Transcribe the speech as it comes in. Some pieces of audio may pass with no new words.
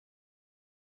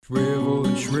Swivel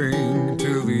and shrink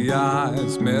till the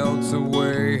ice melts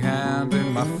away. Hand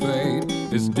in my fate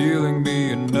is dealing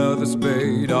me another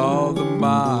spade. All the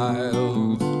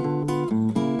miles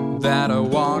that I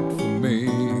walked for me,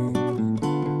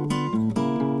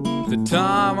 the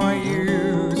time I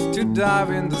used to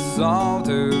dive in the salt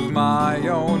of my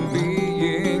own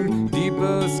being,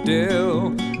 deeper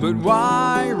still. But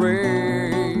why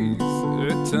raise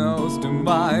a toast to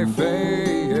my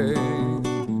face?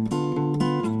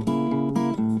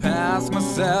 Pass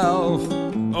myself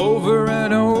over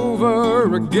and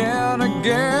over again,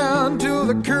 till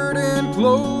the curtain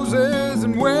closes.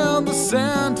 And when the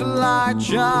center light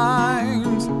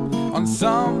shines on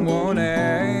someone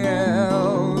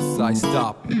else, I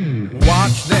stop.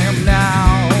 Watch them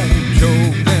now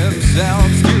choke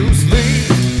themselves to sleep.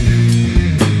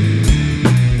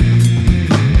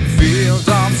 Fields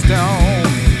of stone,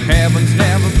 heaven's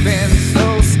never been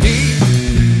so steep.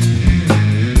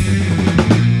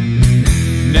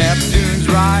 Neptune's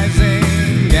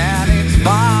rising and it's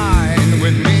fine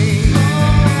with me.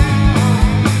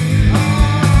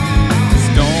 The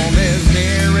storm is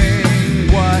nearing,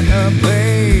 what a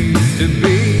place to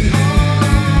be.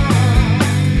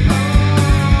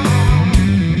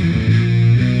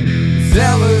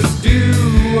 Zealous do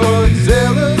what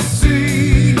zealous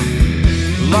see,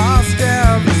 lost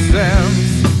every sense.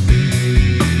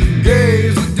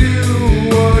 Gaze do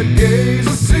what gaze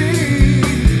see,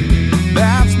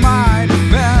 that's my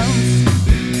defense.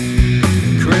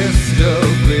 Crystal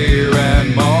clear and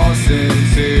more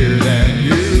sincere than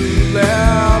you'll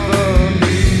ever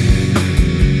be.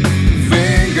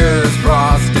 Fingers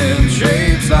crossed in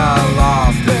shapes I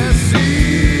lost that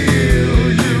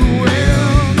seal you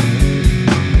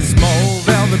in. Small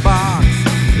velvet box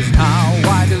is how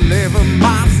I deliver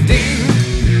my sting.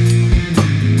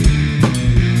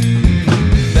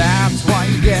 That's what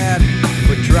you get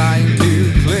for trying to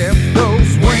clip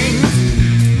those wings.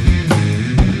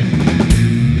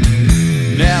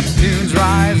 Neptune's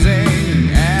rising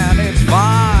and it's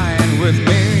fine with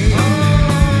me.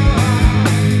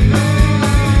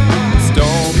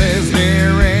 Storm is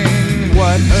nearing,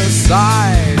 what a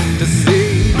sight to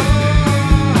see.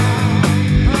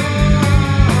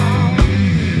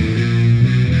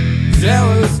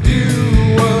 Zealous do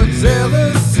what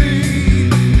zealous see,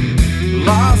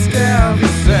 lost every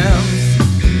sense.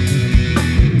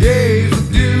 Gaze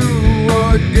do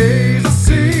what gaze